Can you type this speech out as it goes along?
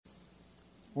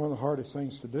One of the hardest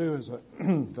things to do is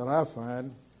that I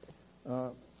find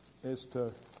is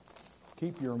to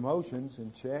keep your emotions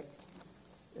in check.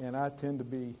 And I tend to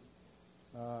be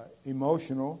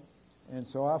emotional, and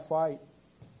so I fight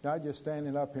not just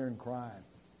standing up here and crying.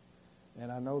 And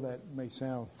I know that may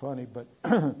sound funny, but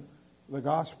the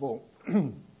gospel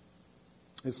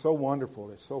is so wonderful,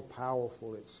 it's so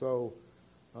powerful, it's so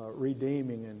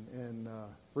redeeming and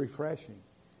refreshing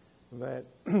that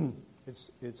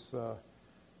it's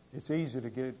easy to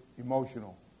get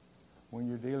emotional when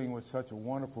you're dealing with such a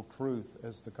wonderful truth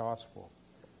as the gospel.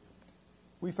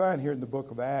 We find here in the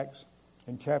book of Acts,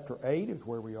 in chapter 8 is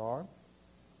where we are.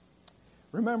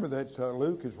 Remember that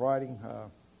Luke is writing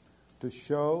to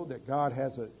show that God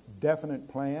has a definite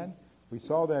plan. We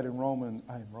saw that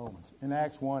in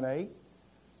Acts 1:8,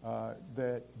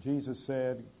 that Jesus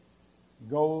said,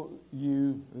 "Go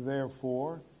you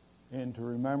therefore, and to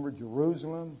remember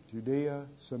Jerusalem, Judea,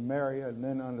 Samaria, and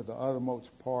then unto the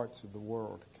uttermost parts of the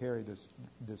world to carry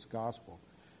this gospel."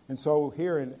 And so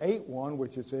here in 8:1,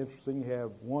 which is interesting, you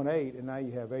have 1:8, and now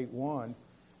you have 8:1.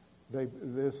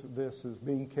 This is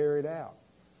being carried out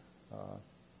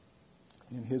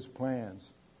in His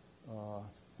plans,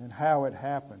 and how it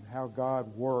happened, how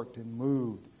God worked and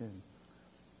moved,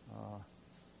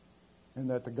 and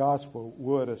that the gospel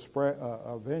would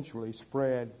eventually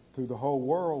spread through the whole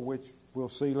world, which we'll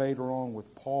see later on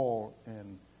with Paul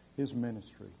and his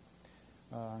ministry.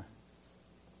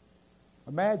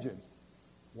 Imagine,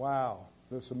 wow,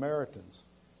 the Samaritans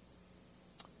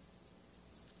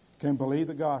can believe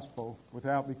the gospel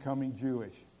without becoming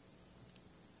Jewish.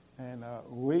 And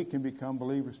we can become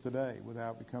believers today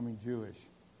without becoming Jewish.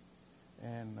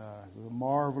 And the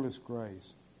marvelous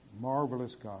grace,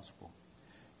 marvelous gospel.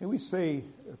 And we see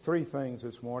three things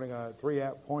this morning, three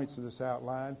points of this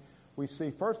outline. We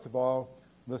see, first of all,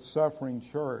 the suffering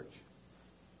church.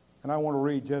 And I want to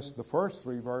read just the first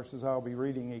three verses. I'll be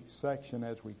reading each section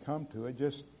as we come to it,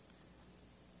 just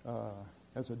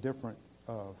as a different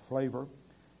flavor.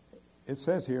 It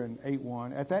says here in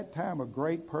 8:1, "At that time a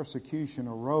great persecution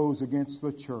arose against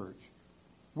the church,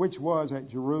 which was at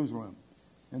Jerusalem.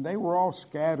 And they were all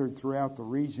scattered throughout the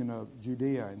region of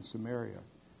Judea and Samaria,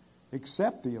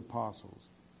 except the apostles.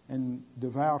 And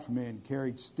devout men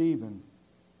carried Stephen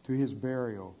to his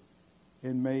burial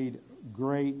and made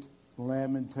great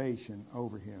lamentation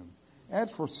over him.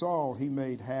 As for Saul, he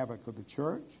made havoc of the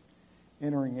church,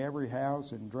 entering every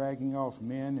house and dragging off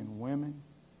men and women,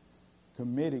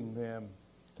 committing them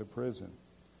to prison."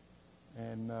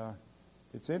 And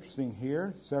it's interesting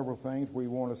here, several things we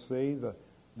want to see.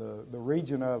 The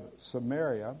region of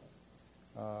Samaria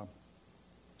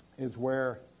is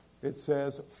where it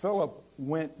says Philip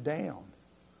went down,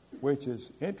 which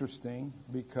is interesting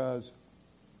because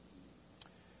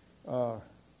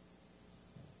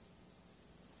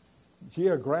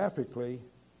geographically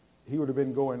he would have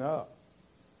been going up.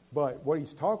 But what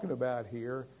he's talking about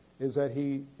here is that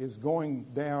he is going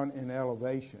down in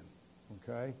elevation.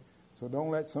 Okay, so don't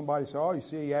let somebody say, "Oh, you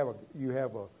see, you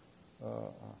have a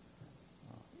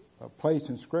place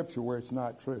in Scripture where it's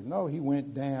not true." No, he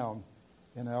went down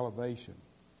in elevation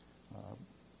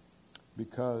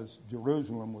because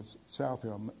Jerusalem was south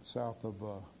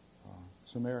of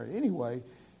Samaria. Anyway,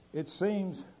 it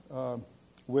seems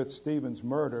with Stephen's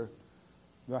murder,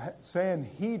 the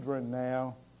Sanhedrin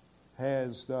now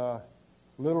has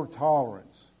little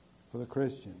tolerance for the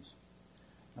Christians.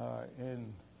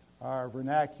 In our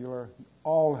vernacular,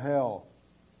 all hell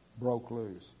broke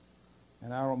loose.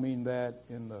 And I don't mean that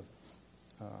in the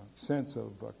sense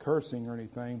of cursing or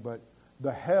anything, but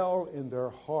the hell in their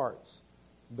hearts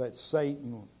that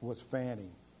Satan was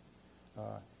fanning.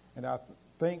 And I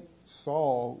think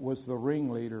Saul was the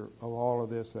ringleader of all of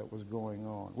this that was going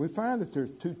on. We find that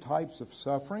there's two types of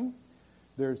suffering.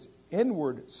 There's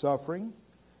inward suffering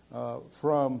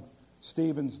from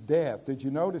Stephen's death. Did you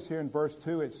notice here in verse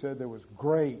 2 it said there was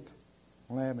great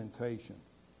lamentation?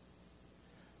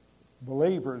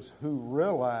 Believers who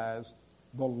realized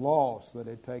the loss that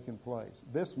had taken place.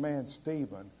 This man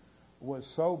Stephen was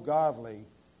so godly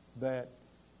that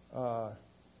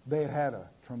they had a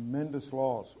tremendous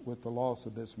loss with the loss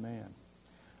of this man.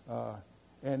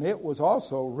 And it was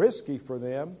also risky for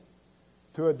them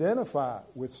to identify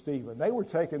with Stephen. They were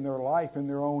taking their life in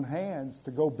their own hands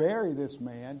to go bury this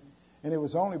man, and it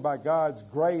was only by God's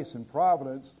grace and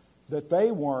providence that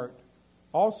they weren't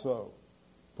also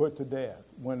put to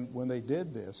death when they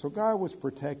did this. So God was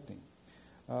protecting.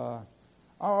 I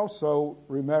also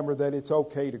remember that it's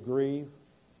okay to grieve.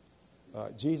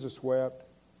 Jesus wept.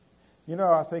 You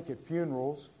know, I think at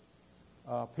funerals,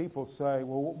 people say,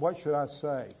 "Well, what should I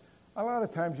say?" A lot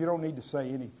of times you don't need to say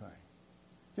anything.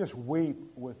 Just weep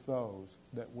with those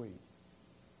that weep.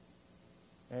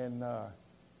 And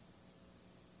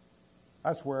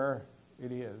that's where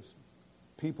it is.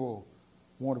 People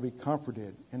want to be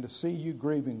comforted. And to see you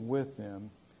grieving with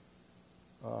them,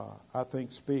 I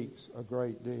think speaks a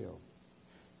great deal.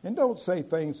 And don't say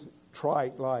things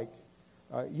trite like,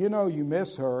 you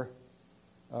miss her,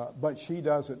 but she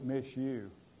doesn't miss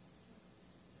you.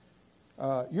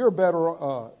 They're better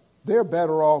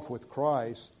off with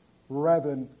Christ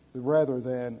rather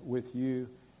than with you.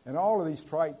 And all of these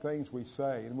trite things we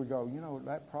say, and we go,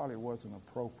 that probably wasn't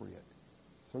appropriate.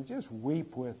 So just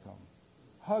weep with them.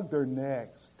 Hug their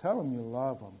necks. Tell them you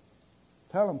love them.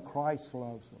 Tell them Christ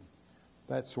loves them.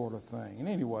 That sort of thing. And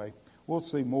anyway, we'll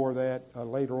see more of that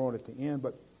later on at the end.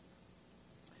 But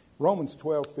Romans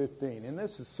 12:15, and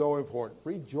this is so important.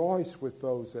 Rejoice with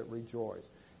those that rejoice.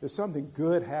 If something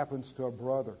good happens to a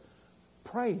brother,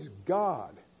 praise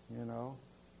God,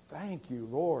 Thank you,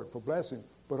 Lord, for blessing.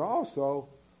 But also,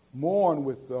 mourn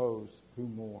with those who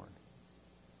mourn.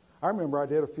 I remember I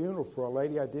did a funeral for a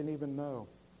lady I didn't even know.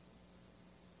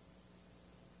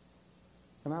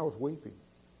 And I was weeping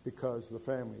because the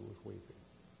family was weeping.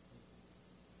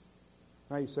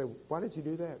 Now you say, why did you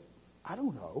do that? I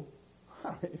don't know.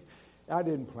 I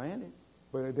didn't plan it.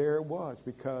 But there it was,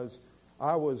 because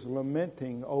I was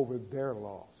lamenting over their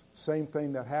loss. Same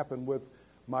thing that happened with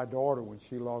my daughter when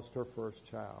she lost her first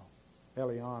child,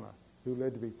 Eliana, who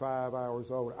lived to be 5 hours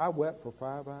old. I wept for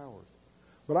 5 hours.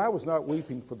 But I was not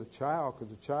weeping for the child,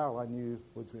 because the child I knew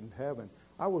was in heaven.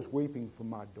 I was weeping for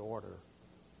my daughter,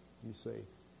 you see.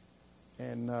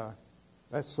 And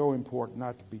that's so important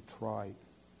not to be trite.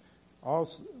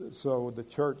 Also, the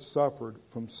church suffered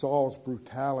from Saul's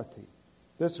brutality.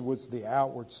 This was the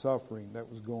outward suffering that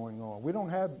was going on. We don't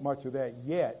have much of that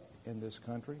yet in this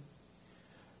country.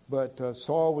 But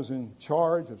Saul was in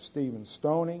charge of Stephen's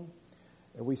stoning.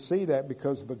 And we see that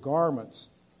because the garments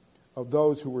of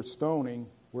those who were stoning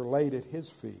were laid at his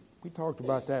feet. We talked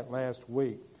about that last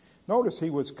week. Notice he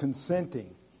was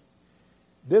consenting.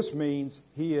 This means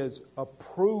he is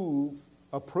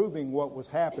approving what was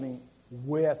happening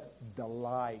with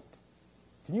delight.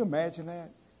 Can you imagine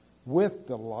that? With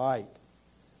delight.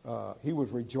 He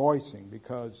was rejoicing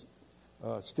because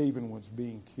Stephen was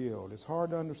being killed. It's hard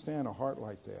to understand a heart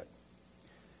like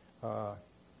that.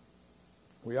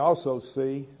 We also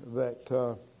see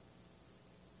that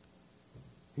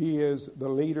he is the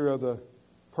leader of the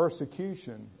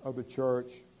persecution of the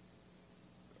church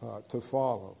to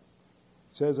follow.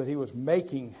 It says that he was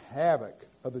making havoc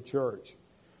of the church.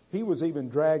 He was even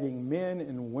dragging men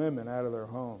and women out of their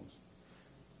homes.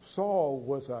 Saul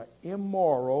was an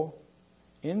immoral,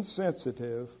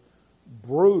 insensitive,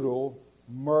 brutal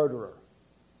murderer.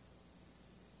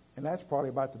 And that's probably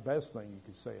about the best thing you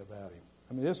could say about him.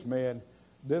 I mean, this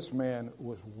man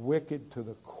was wicked to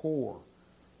the core.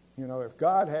 If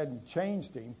God hadn't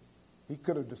changed him, he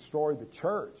could have destroyed the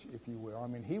church, if you will. I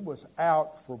mean, he was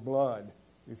out for blood,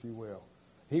 if you will.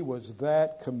 He was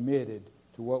that committed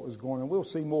to what was going on. We'll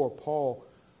see more of Paul.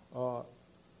 Well,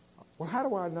 how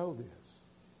do I know this?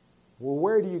 Well,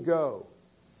 where do you go?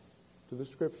 To the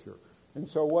Scripture. And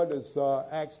so what is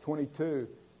Acts 22?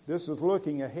 This is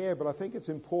looking ahead, but I think it's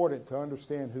important to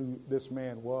understand who this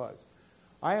man was.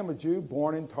 I am a Jew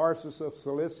born in Tarsus of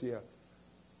Cilicia,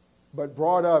 but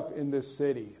brought up in this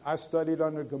city. I studied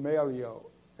under Gamaliel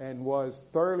and was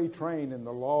thoroughly trained in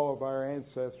the law of our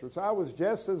ancestors. I was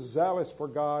just as zealous for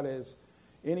God as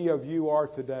any of you are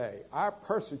today. I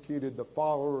persecuted the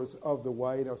followers of the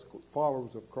way, the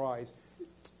followers of Christ,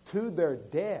 to their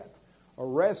death,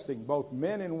 arresting both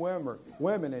men and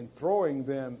women and throwing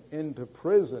them into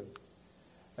prison.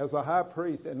 As a high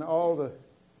priest, and all the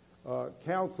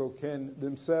council can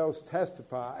themselves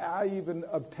testify, I even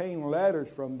obtained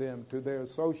letters from them to their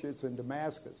associates in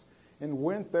Damascus and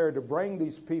went there to bring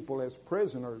these people as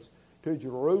prisoners to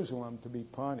Jerusalem to be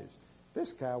punished.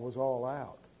 This guy was all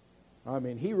out. I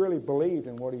mean, he really believed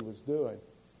in what he was doing.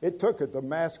 It took a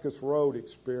Damascus Road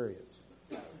experience.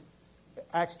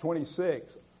 Acts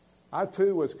 26, I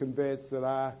too was convinced that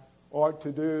I ought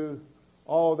to do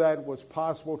all that was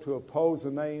possible to oppose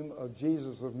the name of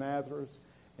Jesus of Nazareth.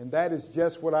 And that is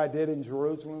just what I did in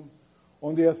Jerusalem.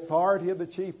 On the authority of the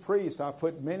chief priest, I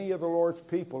put many of the Lord's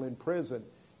people in prison.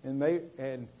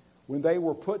 And when they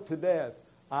were put to death,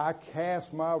 I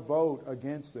cast my vote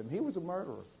against them. He was a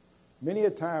murderer. Many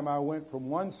a time I went from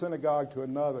one synagogue to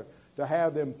another to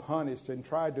have them punished and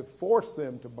tried to force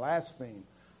them to blaspheme.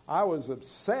 I was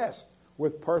obsessed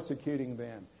with persecuting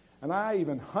them. And I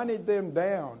even hunted them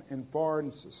down in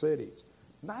foreign cities.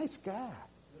 Nice guy,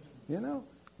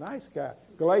 nice guy.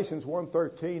 Galatians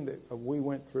 1:13, that we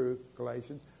went through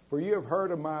Galatians. For you have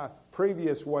heard of my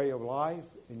previous way of life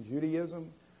in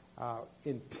Judaism.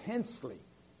 Intensely,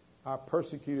 I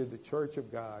persecuted the church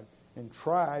of God and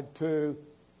tried to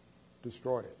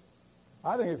destroy it.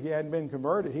 I think if he hadn't been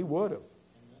converted, he would have.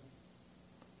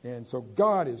 And so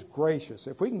God is gracious.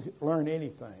 If we can learn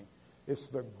anything, it's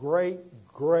the great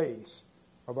grace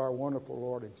of our wonderful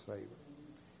Lord and Savior.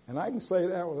 And I can say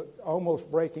that with almost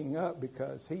breaking up,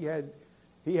 because he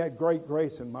had great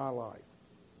grace in my life.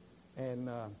 And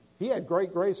he had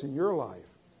great grace in your life.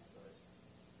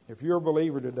 If you're a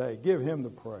believer today, give him the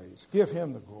praise. Give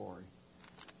him the glory.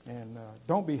 And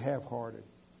don't be half-hearted.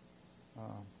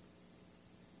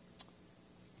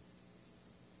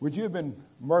 Would you have been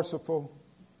merciful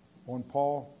on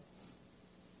Paul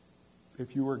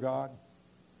if you were God?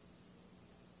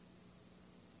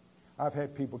 I've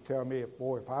had people tell me,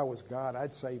 boy, if I was God,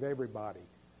 I'd save everybody.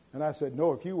 And I said,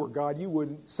 no, if you were God, you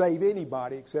wouldn't save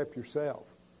anybody except yourself.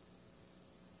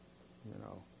 You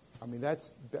know, I mean,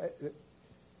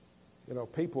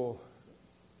 people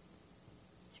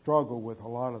struggle with a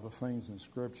lot of the things in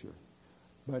Scripture.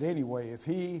 But anyway, if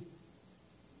he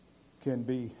can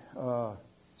be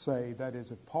saved, that is,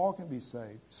 if Paul can be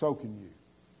saved, so can you.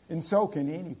 And so can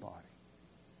anybody.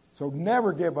 So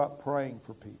never give up praying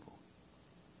for people.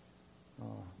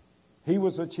 He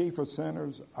was the chief of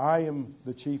sinners. I am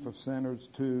the chief of sinners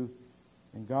too.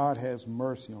 And God has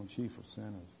mercy on chief of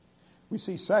sinners. We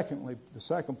see, secondly, the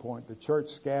second point, the church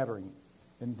scattering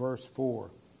in verse 4.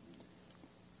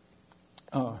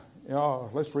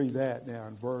 Let's read that now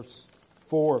in verse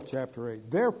 4 of chapter 8.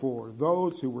 Therefore,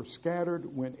 those who were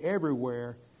scattered went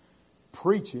everywhere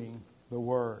preaching the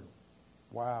word.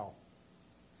 Wow.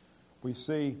 We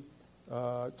see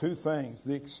two things.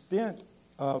 The extent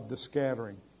of the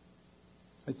scattering.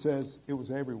 It says it was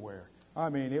everywhere. I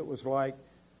mean, it was like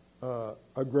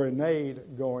a grenade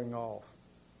going off.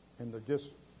 And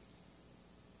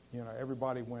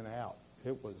everybody went out.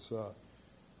 It was,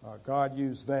 God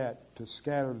used that to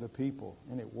scatter the people,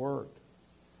 and it worked.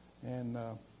 And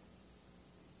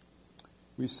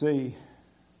we see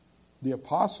the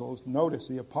apostles, notice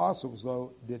the apostles,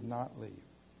 though, did not leave.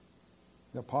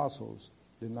 The apostles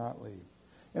did not leave.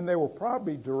 And they were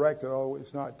probably directed,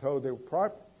 it's not told, they were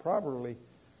probably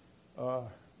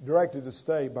directed to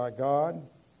stay by God,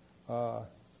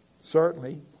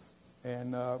 certainly.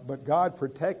 And but God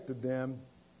protected them,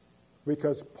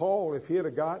 because Paul, if he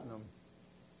had gotten them,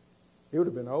 it would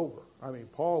have been over. I mean,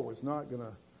 Paul was not going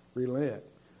to relent.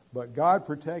 But God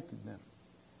protected them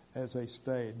as they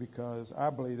stayed, because I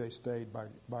believe they stayed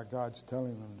by God's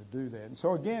telling them to do that. And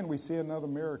so again, we see another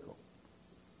miracle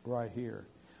right here.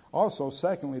 Also,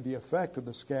 secondly, the effect of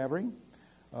the scattering.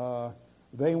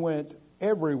 They went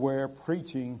everywhere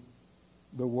preaching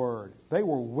the word. They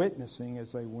were witnessing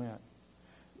as they went.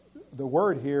 The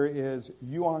word here is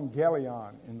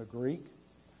euangelion in the Greek.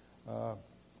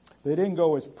 They didn't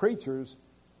go as preachers,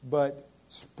 but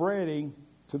spreading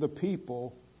to the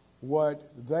people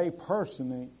what they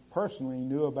personally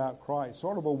knew about Christ.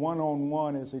 Sort of a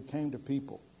one-on-one as it came to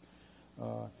people.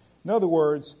 In other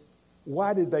words,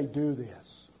 why did they do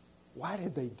this? Why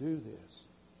did they do this?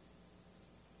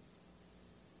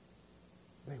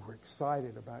 They were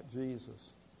excited about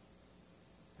Jesus.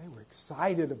 They were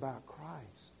excited about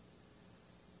Christ.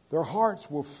 Their hearts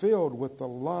were filled with the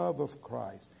love of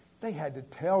Christ. They had to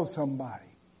tell somebody.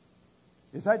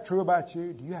 Is that true about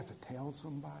you? Do you have to tell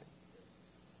somebody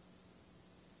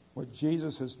what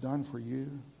Jesus has done for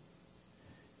you?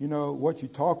 You know, what you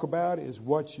talk about is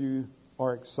what you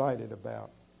are excited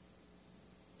about.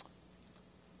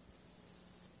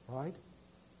 Right?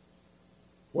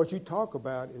 What you talk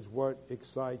about is what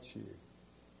excites you.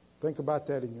 Think about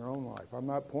that in your own life. I'm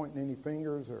not pointing any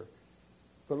fingers,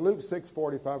 but Luke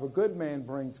 6:45, a good man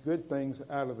brings good things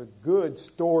out of the good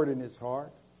stored in his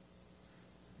heart.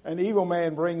 An evil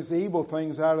man brings the evil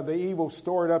things out of the evil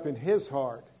stored up in his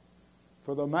heart.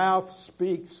 For the mouth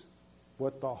speaks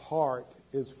what the heart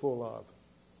is full of.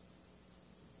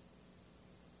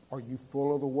 Are you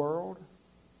full of the world?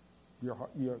 Your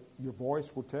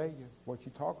voice will tell you what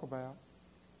you talk about.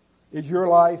 Is your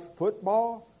life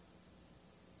football?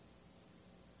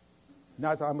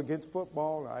 Not that I'm against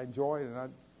football. I enjoy it,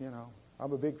 and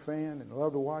I'm a big fan and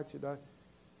love to watch it. But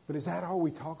is that all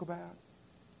we talk about?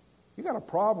 You got a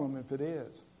problem if it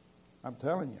is. I'm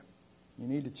telling you, you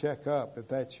need to check up if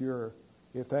that's your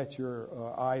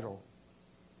idol.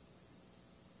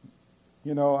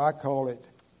 You know, I call it,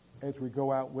 as we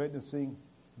go out witnessing,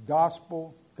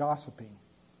 gospel gossiping.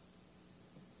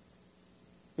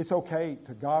 It's okay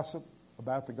to gossip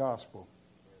about the gospel.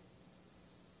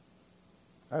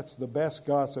 That's the best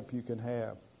gossip you can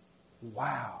have.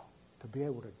 Wow, to be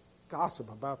able to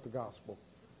gossip about the gospel.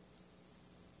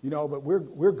 You know, but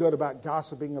we're good about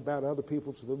gossiping about other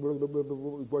people, so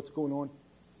what's going on.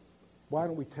 Why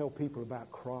don't we tell people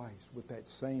about Christ with that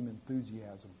same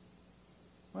enthusiasm?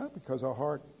 Well, because our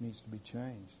heart needs to be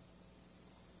changed.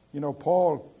 You know,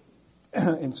 Paul,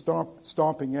 in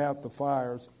stomping out the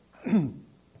fires,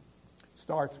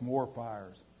 starts more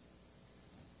fires.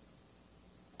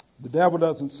 The devil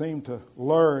doesn't seem to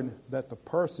learn that the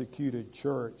persecuted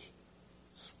church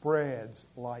spreads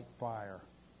like fire.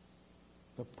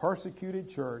 The persecuted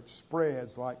church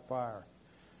spreads like fire.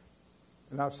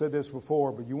 And I've said this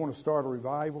before, but you want to start a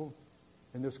revival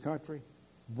in this country?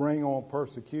 Bring on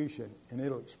persecution, and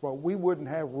it'll explode. We wouldn't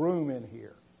have room in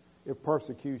here if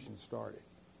persecution started,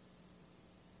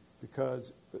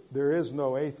 because there is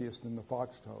no atheist in the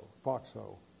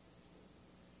foxhole.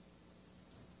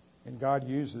 And God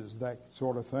uses that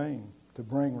sort of thing to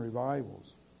bring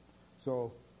revivals.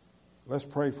 So let's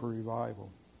pray for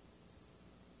revival.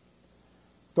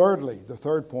 Thirdly, the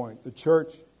third point, the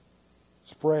church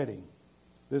spreading.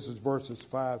 This is verses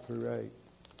 5 through 8.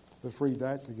 Let's read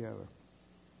that together.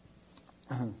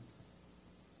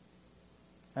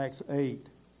 Acts 8,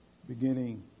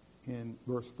 beginning in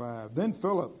verse 5. Then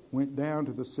Philip went down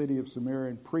to the city of Samaria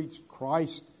and preached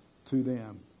Christ to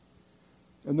them.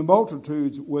 And the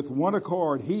multitudes with one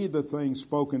accord heeded the things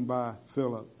spoken by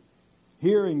Philip,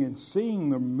 hearing and seeing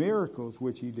the miracles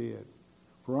which he did.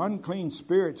 For unclean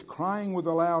spirits, crying with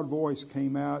a loud voice,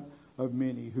 came out of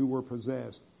many who were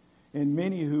possessed, and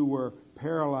many who were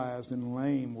paralyzed and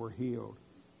lame were healed.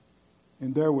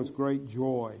 And there was great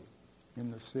joy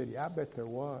in the city. I bet there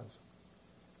was.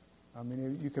 I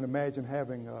mean, you can imagine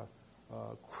having a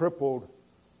crippled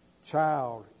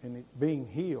child and it being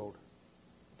healed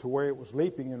to where it was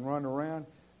leaping and running around.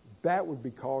 That would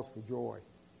be cause for joy.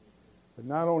 But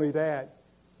not only that,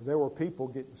 there were people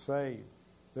getting saved.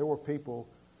 There were people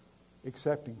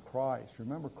accepting Christ.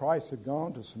 Remember, Christ had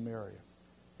gone to Samaria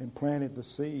and planted the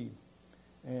seed.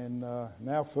 And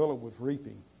now Philip was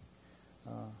reaping.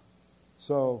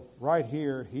 So right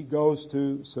here, he goes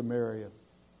to Samaria,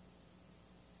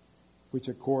 which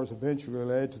of course eventually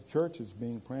led to churches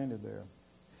being planted there.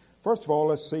 First of all,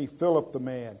 let's see Philip the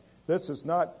man. This is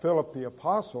not Philip the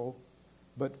apostle,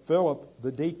 but Philip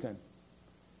the deacon.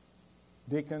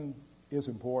 Deacon is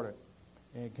important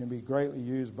and can be greatly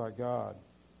used by God.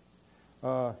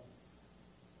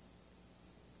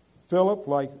 Philip,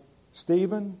 like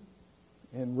Stephen,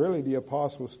 and really the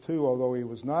apostles too, although he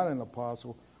was not an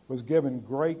apostle, was given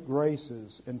great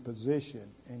graces and position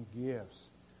and gifts,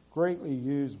 greatly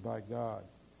used by God.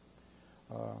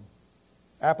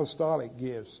 Apostolic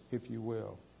gifts, if you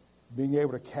will, being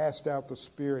able to cast out the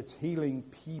spirits, healing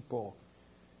people.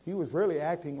 He was really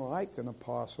acting like an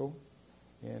apostle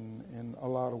in a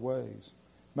lot of ways.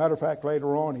 Matter of fact,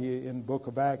 later on in the book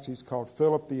of Acts, he's called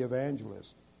Philip the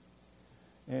Evangelist.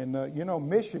 And,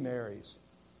 missionaries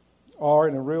are,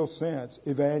 in a real sense,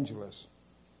 evangelists.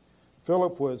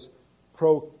 Philip was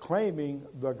proclaiming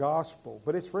the gospel.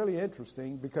 But it's really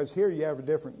interesting because here you have a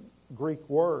different Greek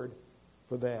word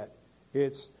for that.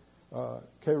 It's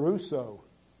kerusso.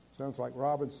 Sounds like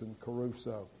Robinson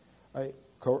Crusoe.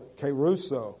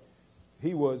 Kerusso.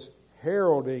 He was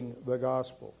heralding the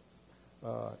gospel.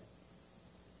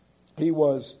 He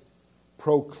was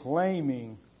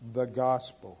proclaiming the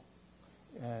gospel.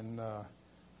 And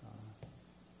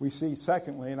we see,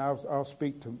 secondly, and I'll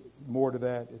speak more to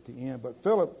that at the end, but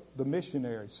Philip the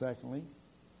missionary, secondly,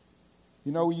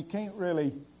 you can't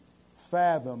really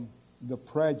fathom the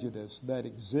prejudice that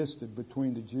existed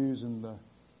between the Jews and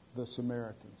the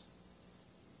Samaritans,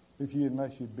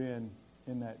 unless you'd been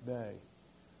in that day.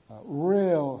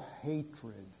 Real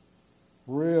hatred,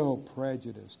 real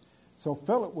prejudice. So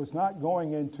Philip was not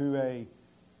going into a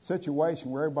situation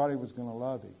where everybody was going to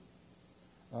love him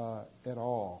at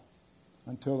all,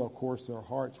 until, of course, their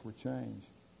hearts were changed.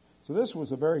 So this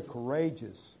was a very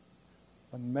courageous,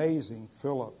 amazing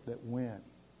Philip that went.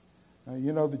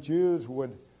 The Jews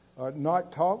would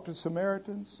not talk to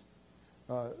Samaritans.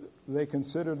 They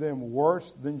considered them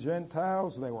worse than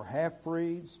Gentiles. They were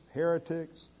half-breeds,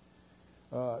 heretics.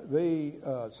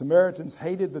 The Samaritans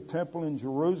hated the temple in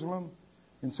Jerusalem,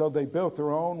 and so they built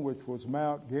their own, which was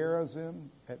Mount Gerizim,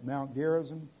 at Mount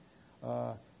Gerizim.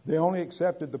 They only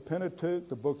accepted the Pentateuch,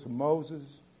 the books of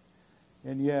Moses,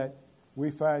 and yet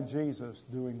we find Jesus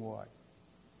doing what?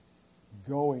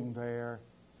 Going there,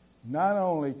 not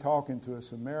only talking to a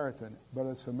Samaritan, but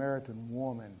a Samaritan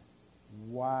woman.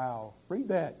 Wow. Read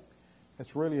that.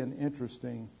 That's really an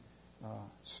interesting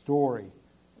story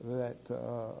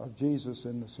of Jesus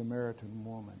and the Samaritan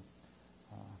woman.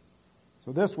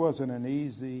 So this wasn't an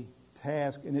easy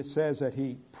task, and it says that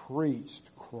he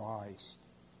preached Christ.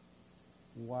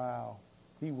 Wow.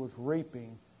 He was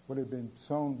reaping what had been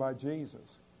sown by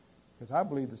Jesus. Because I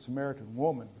believe the Samaritan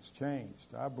woman was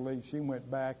changed. I believe she went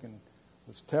back and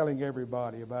was telling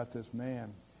everybody about this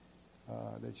man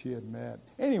that she had met.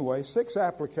 Anyway, 6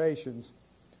 applications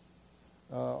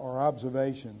or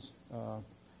observations.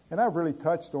 And I've really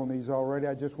touched on these already.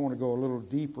 I just want to go a little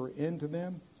deeper into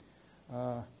them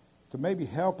to maybe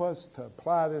help us to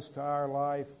apply this to our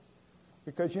life.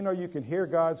 Because, you know, you can hear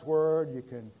God's Word.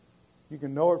 You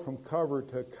can know it from cover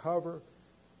to cover.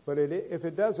 But if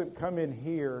it doesn't come in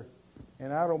here,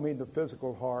 and I don't mean the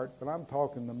physical heart, but I'm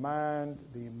talking the mind,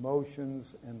 the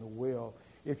emotions, and the will.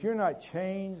 If you're not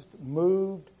changed,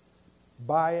 moved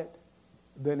by it,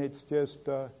 then it's just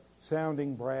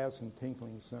sounding brass and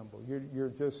tinkling cymbal. You're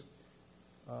just,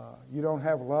 you don't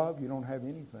have love, you don't have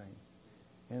anything.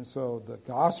 And so the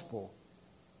gospel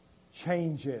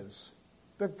changes.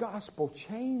 The gospel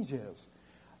changes.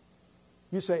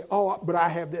 You say, oh, but I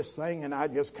have this thing and I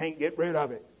just can't get rid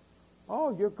of it.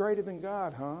 Oh, you're greater than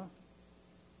God, huh?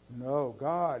 No,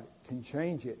 God can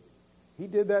change it. He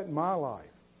did that in my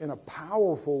life in a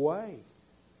powerful way.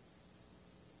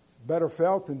 Better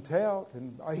felt than telt,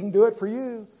 and He can do it for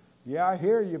you. Yeah, I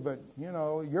hear you, but, you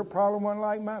know, your problem wasn't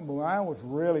like mine. But mine was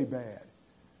really bad.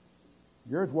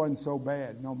 Yours wasn't so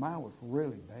bad. No, mine was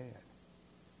really bad.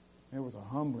 It was a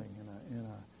humbling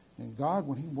and God,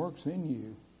 when He works in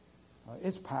you,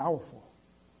 it's powerful.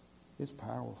 It's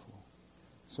powerful.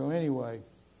 So anyway,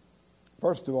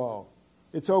 first of all,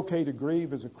 it's okay to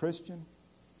grieve as a Christian.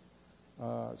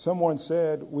 Someone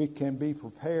said we can be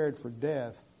prepared for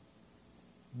death,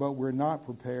 but we're not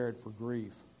prepared for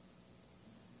grief.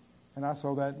 And I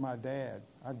saw that in my dad.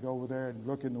 I'd go over there and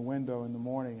look in the window in the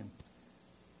morning,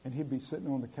 and he'd be sitting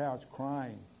on the couch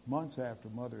crying months after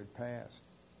Mother had passed,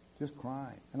 just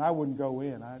crying. And I wouldn't go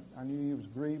in. I knew he was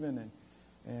grieving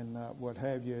and what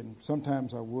have you, and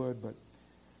sometimes I would. But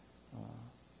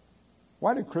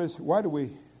why do we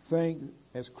think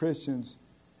as Christians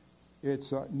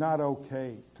it's not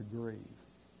okay to grieve?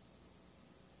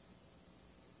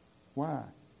 Why?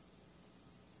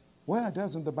 Well,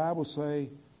 doesn't the Bible say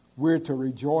we're to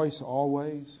rejoice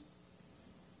always?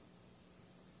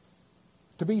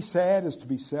 To be sad is to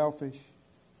be selfish.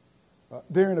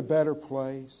 They're in a better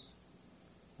place.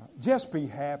 Just be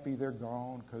happy they're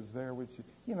gone because they're with you.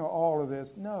 You know, all of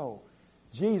this. No.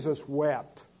 Jesus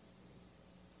wept.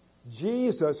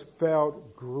 Jesus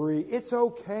felt grief. It's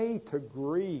okay to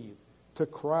grieve, to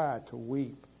cry, to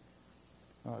weep,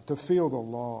 to feel the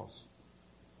loss.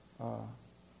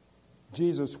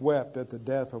 Jesus wept at the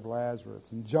death of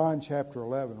Lazarus. In John chapter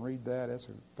 11, read that. That's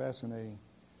a fascinating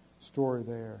story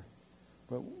there.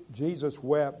 But Jesus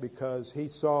wept because He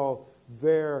saw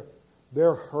their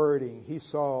hurting. He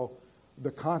saw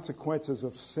the consequences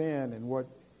of sin and what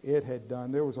it had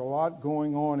done. There was a lot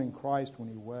going on in Christ when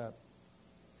He wept.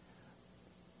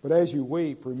 But as you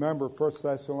weep, remember 1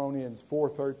 Thessalonians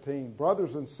 4:13.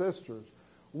 Brothers and sisters,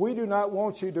 we do not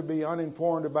want you to be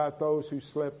uninformed about those who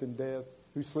sleep in death,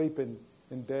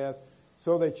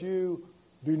 so that you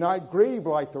do not grieve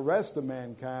like the rest of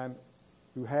mankind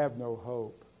who have no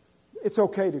hope. It's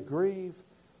okay to grieve,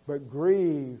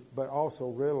 but also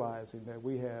realizing that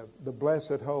we have the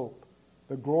blessed hope,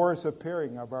 the glorious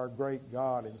appearing of our great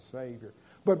God and Savior.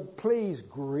 But please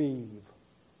grieve.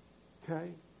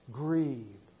 Okay?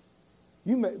 Grieve.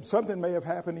 Something may have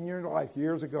happened in your life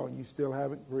years ago and you still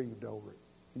haven't grieved over it.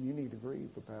 And you need to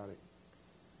grieve about it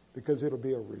because it'll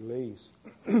be a release.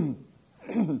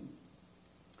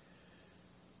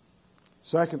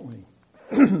 Secondly,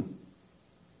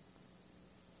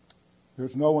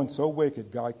 there's no one so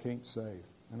wicked God can't save.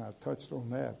 And I've touched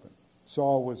on that, but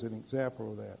Saul was an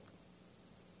example of that.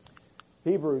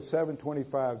 Hebrews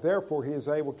 7:25, therefore He is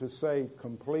able to save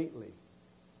completely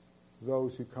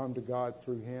those who come to God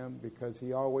through Him, because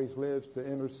He always lives to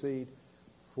intercede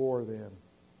for them.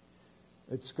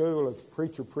 At school, a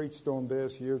preacher preached on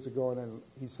this years ago, and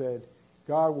he said,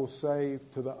 God will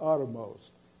save to the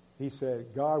uttermost. He said,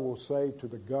 God will save to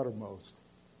the guttermost.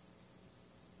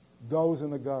 Those in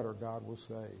the gutter, God will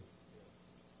save.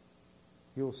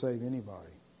 He will save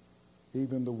anybody,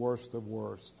 even the worst of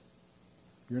worst.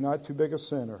 You're not too big a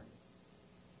sinner.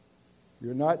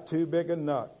 You're not too big a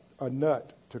nut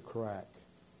to crack.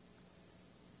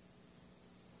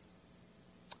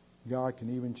 God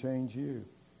can even change you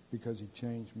because He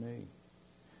changed me.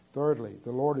 Thirdly,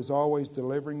 the Lord is always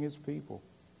delivering His people.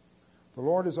 The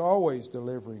Lord is always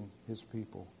delivering His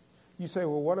people. You say,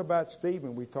 well, what about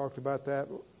Stephen? We talked about that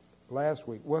last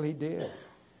week. Well, he did.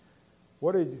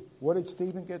 What did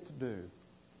Stephen get to do?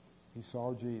 He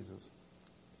saw Jesus.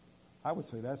 I would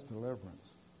say that's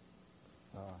deliverance.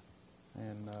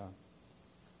 And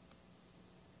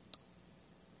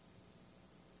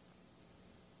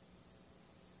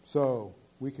so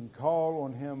we can call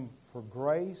on Him for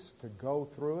grace to go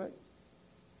through it,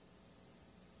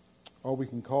 or we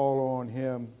can call on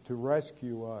Him to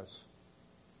rescue us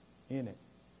in it.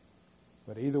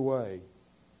 But either way,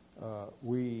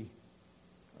 we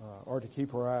are to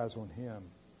keep our eyes on Him.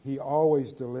 He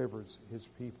always delivers His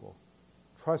people.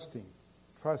 Trust Him.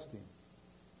 Trust Him.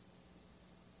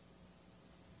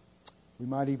 We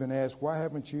might even ask, why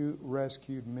haven't you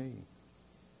rescued me?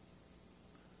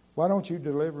 Why don't you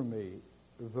deliver me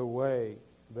the way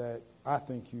that I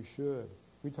think you should?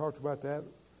 We talked about that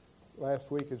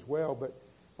last week as well, but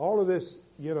all of this,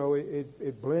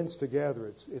 it blends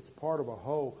together. It's part of a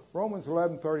whole. Romans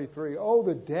 11:33, oh,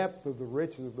 the depth of the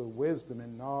riches of the wisdom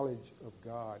and knowledge of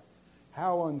God.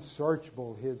 How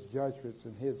unsearchable His judgments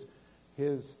and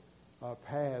His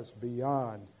paths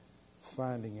beyond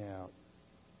finding out.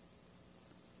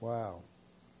 Wow.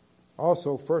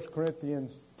 Also, 1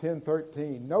 Corinthians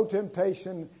 10:13, no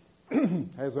temptation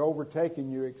has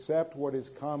overtaken you except what is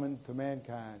common to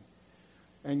mankind.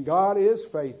 And God is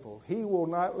faithful. He will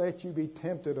not let you be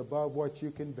tempted above what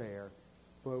you can bear.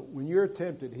 But when you're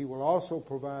tempted, He will also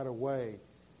provide a way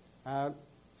out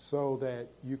so that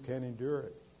you can endure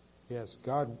it. Yes,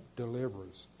 God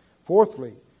delivers.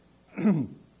 Fourthly,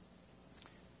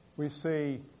 we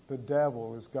see the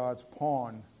devil as God's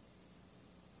pawn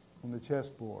on the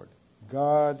chessboard.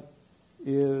 The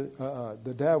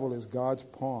devil is God's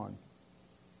pawn.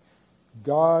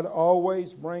 God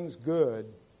always brings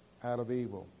good out of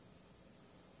evil.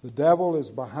 The devil is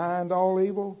behind all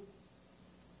evil,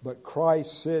 but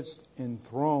Christ sits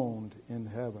enthroned in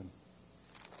heaven.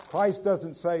 Christ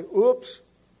doesn't say, oops,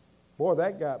 boy,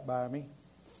 that got by me.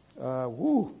 I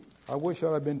wish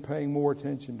I'd have been paying more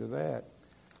attention to that.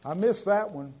 I missed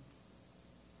that one.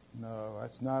 No,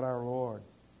 that's not our Lord.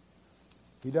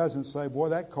 He doesn't say, boy,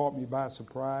 that caught me by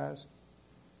surprise.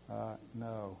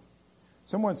 No.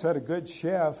 Someone said a good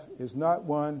chef is not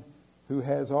one who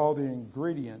has all the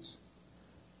ingredients,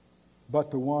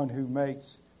 but the one who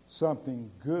makes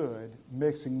something good,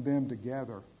 mixing them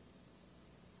together.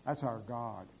 That's our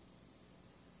God.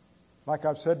 Like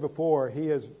I've said before, He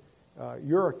is,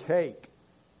 you're a cake,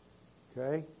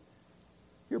 okay?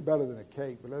 You're better than a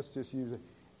cake, but let's just use it.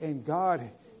 And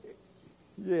God,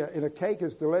 yeah, and a cake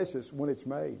is delicious when it's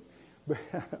made.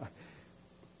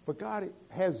 But God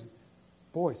has,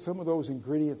 boy, some of those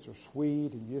ingredients are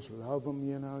sweet and you just love them,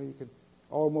 you could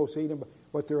almost eat them.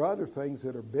 But there are other things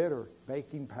that are bitter.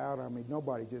 Baking powder,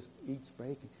 nobody just eats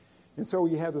baking. And so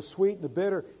you have the sweet and the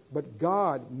bitter, but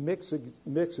God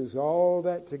mixes all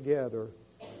that together.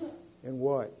 And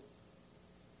what?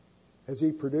 Has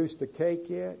He produced a cake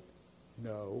yet?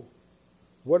 No.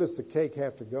 What does the cake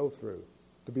have to go through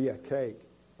to be a cake?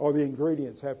 Or the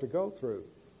ingredients have to go through?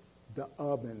 The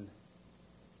oven.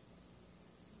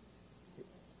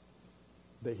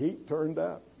 The heat turned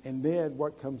up. And then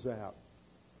what comes out?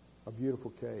 A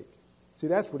beautiful cake. See,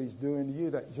 that's what He's doing to you.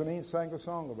 That Janine sang a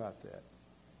song about that.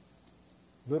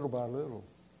 Little by little.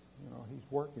 He's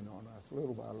working on us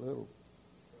little by little.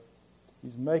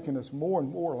 He's making us more and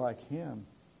more like Him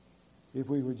if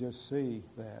we would just see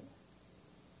that.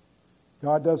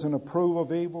 God doesn't approve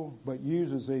of evil, but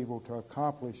uses evil to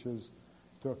accomplish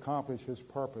His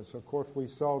purpose. Of course, we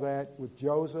saw that with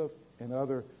Joseph and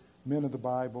other men of the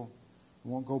Bible.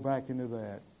 We won't go back into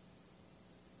that.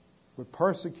 But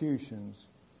persecutions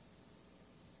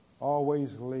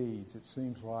always leads, it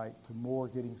seems like, to more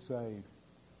getting saved,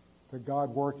 to God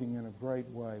working in a great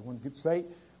way.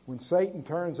 When Satan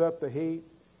turns up the heat,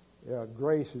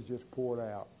 grace is just poured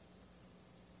out.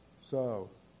 So,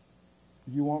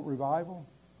 you want revival?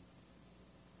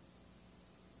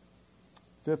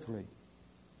 Fifthly,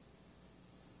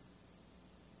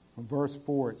 from verse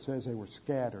 4, it says they were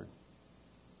scattered.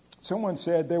 Someone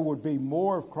said there would be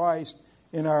more of Christ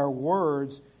in our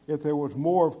words if there was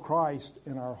more of Christ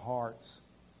in our hearts.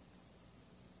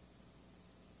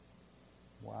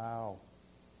 Wow.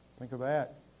 Think of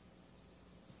that.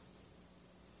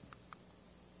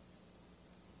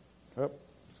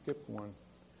 Skip one.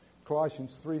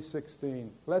 Colossians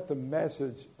 3:16. Let the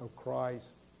message of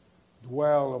Christ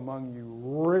dwell among you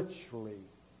richly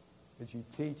as you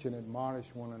teach and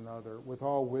admonish one another with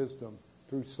all wisdom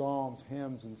through psalms,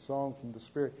 hymns, and songs from the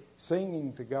Spirit,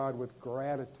 singing to God with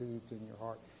gratitudes in your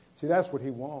heart. See, that's what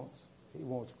He wants. He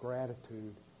wants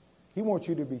gratitude. He wants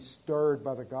you to be stirred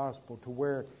by the gospel to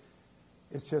where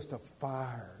it's just a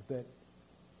fire that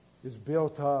is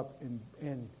built up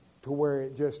and to where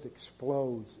it just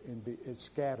explodes and is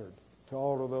scattered to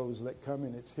all of those that come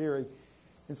in its hearing.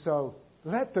 And so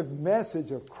let the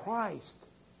message of Christ,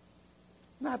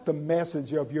 not the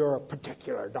message of your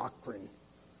particular doctrine.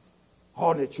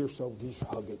 Oh, that you're so, just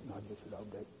hug it and I just love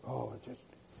that. Oh,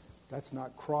 that's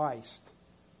not Christ.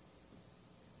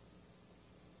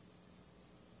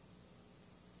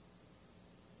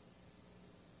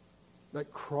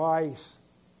 Let Christ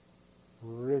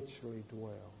richly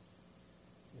dwell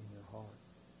in your heart.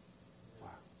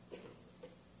 Wow.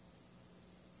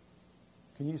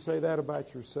 Can you say that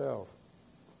about yourself?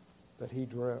 That He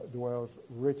dwells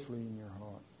richly in your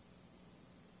heart.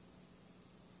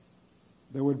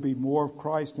 There would be more of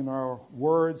Christ in our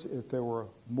words if there were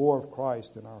more of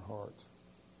Christ in our hearts.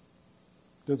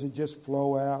 Does it just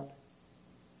flow out?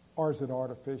 Or is it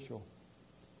artificial?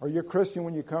 Are you a Christian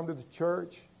when you come to the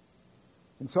church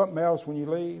and something else when you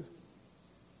leave?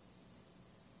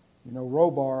 You know,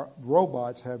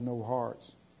 robots have no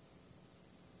hearts.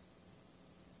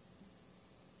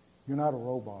 You're not a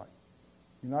robot.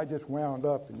 You're not just wound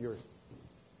up and you're...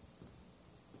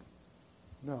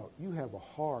 No, you have a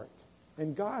heart.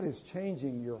 And God is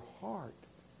changing your heart.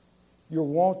 Your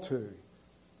want to.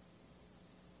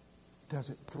 Does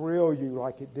it thrill you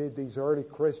like it did these early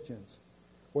Christians?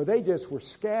 Where they just were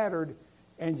scattered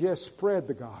and just spread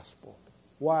the gospel.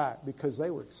 Why? Because they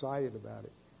were excited about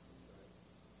it.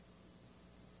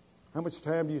 How much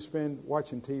time do you spend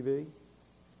watching TV?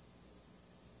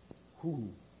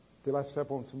 Whew. Did I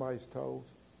step on somebody's toes?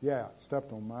 Yeah,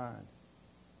 stepped on mine.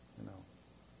 You know.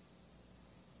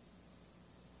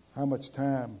 How much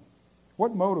time?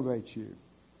 What motivates you?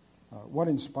 What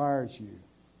inspires you?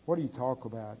 What do you talk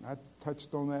about? I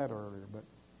touched on that earlier, but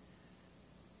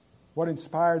what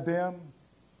inspired them?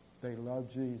 They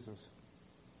loved Jesus.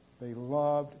 They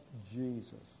loved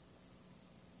Jesus.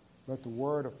 Let the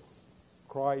word of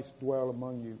Christ dwell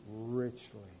among you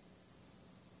richly.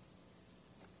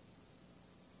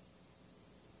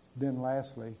 Then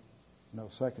lastly,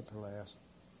 second to last,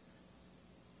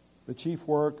 the chief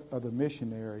work of the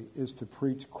missionary is to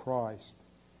preach Christ.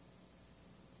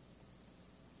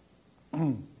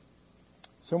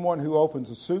 Someone who opens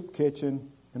a soup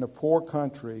kitchen in a poor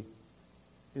country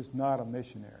is not a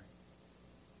missionary.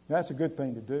 That's a good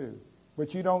thing to do.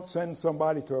 But you don't send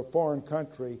somebody to a foreign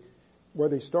country where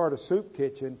they start a soup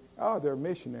kitchen. Oh, they're a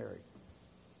missionary.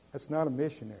 That's not a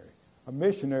missionary. A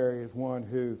missionary is one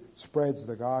who spreads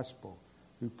the gospel,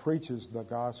 who preaches the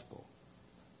gospel,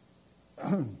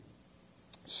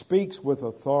 speaks with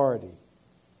authority,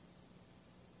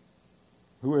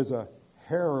 who is a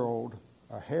herald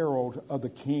of the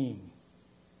king.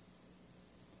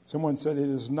 Someone said it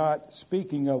is not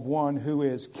speaking of one who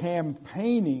is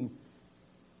campaigning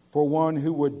for one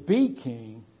who would be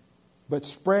king, but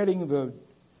spreading the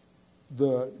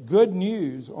good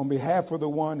news on behalf of the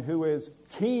one who is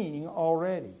king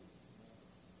already.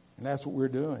 And that's what we're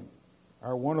doing.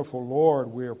 Our wonderful Lord,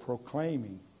 we are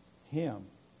proclaiming Him.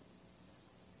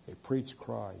 They preach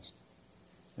Christ.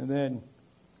 And then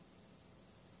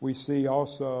we see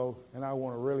also, and I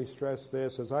want to really stress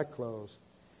this as I close,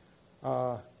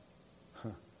 I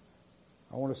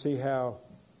want to see how,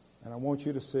 and I want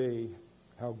you to see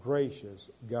how gracious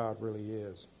God really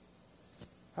is.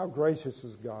 How gracious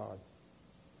is God?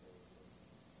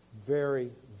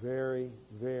 Very, very,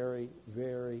 very,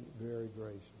 very, very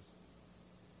gracious.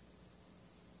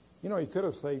 You know, He could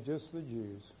have saved just the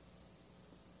Jews.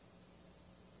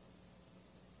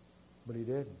 But He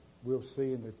didn't. We'll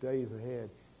see in the days ahead,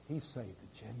 He saved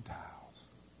the Gentiles.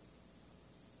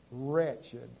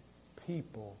 Wretched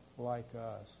people like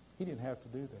us. He didn't have to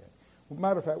do that. Well,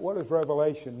 matter of fact, what does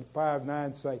Revelation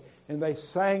 5:9 say? And they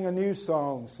sang a new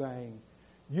song saying,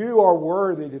 you are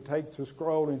worthy to take the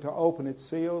scroll and to open its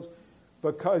seals,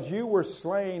 because you were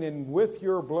slain, and with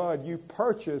your blood you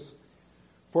purchased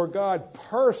for God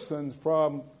persons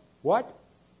from what?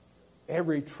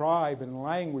 Every tribe and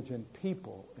language and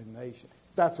people and nation.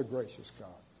 That's a gracious God.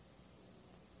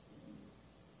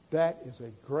 That is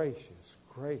a gracious,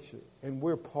 and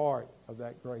we're part of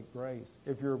that great grace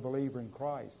if you're a believer in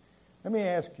Christ. Let me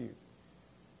ask you,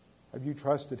 have you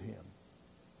trusted Him?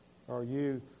 Are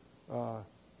you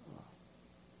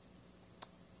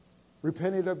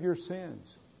repented of your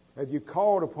sins? Have you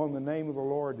called upon the name of the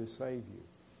Lord to save you?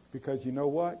 Because you know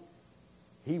what?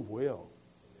 He will.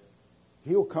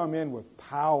 He'll come in with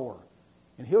power,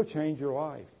 and He'll change your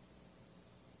life.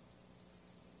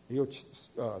 He'll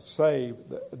save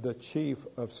the chief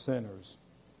of sinners,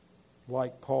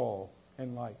 like Paul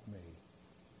and like me.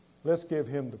 Let's give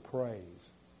Him the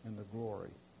praise and the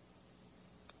glory.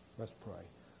 Let's pray.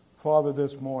 Father,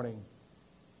 this morning,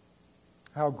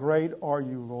 how great are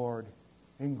You, Lord,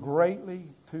 and greatly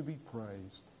to be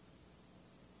praised.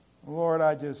 Lord,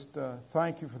 I just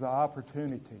thank you for the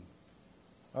opportunity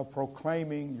of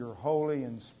proclaiming your holy,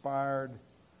 inspired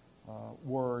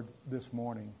word this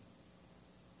morning.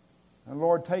 And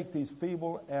Lord, take these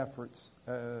feeble efforts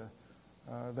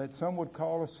that some would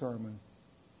call a sermon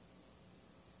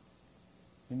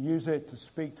and use it to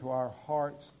speak to our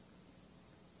hearts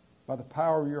by the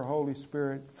power of your Holy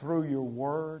Spirit through your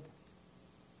word.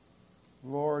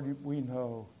 Lord, we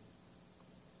know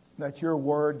that your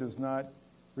word does not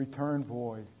return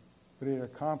void, but it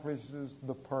accomplishes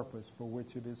the purpose for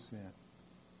which it is sent.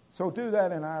 So do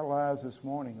that in our lives this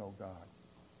morning, O God.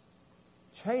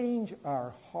 Change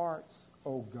our hearts,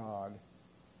 O God.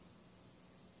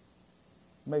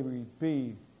 May we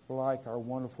be like our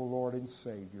wonderful Lord and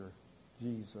Savior,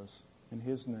 Jesus. In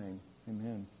his name,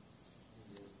 amen.